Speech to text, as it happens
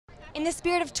In the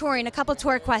spirit of touring, a couple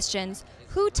tour questions.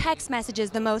 Who text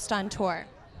messages the most on tour?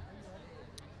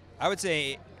 I would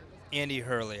say Andy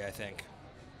Hurley, I think.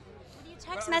 What do you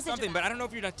text Or message something, about? but I don't know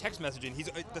if you're not text messaging.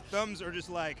 The thumbs are just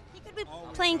like. He could be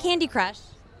playing Candy Crush.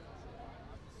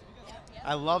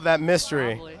 I love that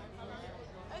mystery. Probably.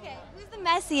 Okay, who's the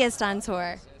messiest on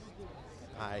tour?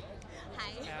 Hi.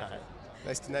 Hi. Hi.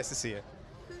 Nice to see you.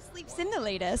 Who sleeps in the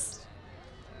latest?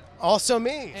 Also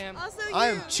me. Also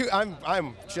you.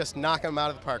 I'm just knocking them out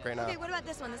of the park right now. Okay, what about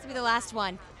this one? This will be the last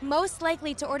one. Most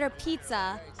likely to order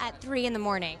pizza at 3 in the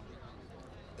morning.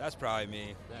 That's probably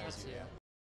me.